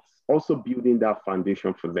 and also building that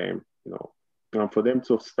foundation for them, and for them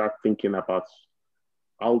to start thinking about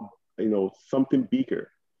how, something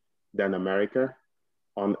bigger than America,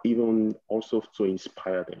 and even also to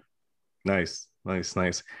inspire them. Nice.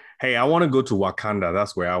 Hey, I want to go to Wakanda.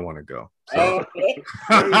 That's where I want to go. So.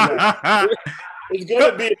 It's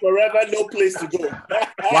going to be forever no place to go.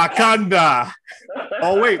 Wakanda.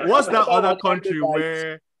 Oh, wait. What's that other country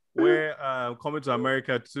where Coming to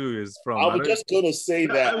America 2 is from? I was just going to say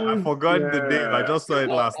that. I forgot the name. I just saw it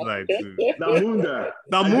last night too. Zamunda.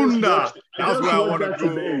 That's where I want to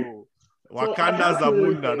go. Wakanda,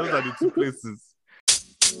 Zamunda. Those are the two places.